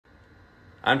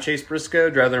I'm Chase Briscoe,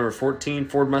 driver number 14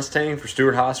 Ford Mustang for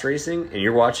Stewart Haas Racing, and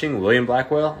you're watching William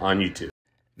Blackwell on YouTube.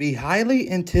 The highly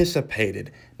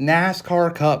anticipated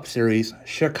NASCAR Cup Series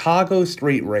Chicago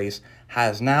Street Race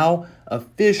has now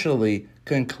officially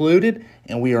concluded,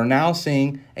 and we are now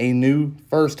seeing a new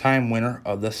first-time winner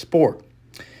of the sport.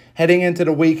 Heading into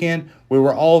the weekend, we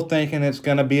were all thinking it's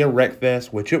going to be a wreck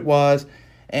fest, which it was,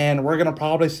 and we're going to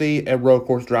probably see a road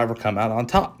course driver come out on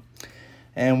top.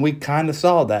 And we kind of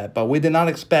saw that, but we did not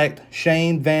expect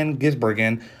Shane Van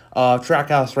Gisbergen of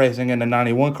Trackhouse Racing in the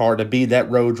 91 car to be that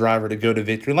road driver to go to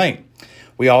victory lane.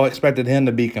 We all expected him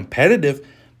to be competitive,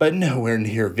 but nowhere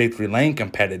near victory lane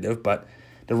competitive. But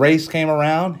the race came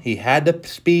around, he had the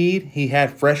speed, he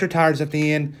had fresher tires at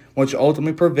the end, which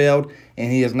ultimately prevailed,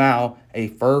 and he is now a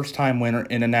first-time winner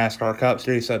in the NASCAR Cup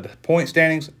Series. So the point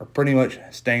standings are pretty much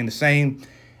staying the same.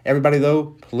 Everybody,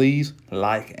 though, please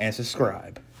like and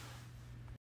subscribe.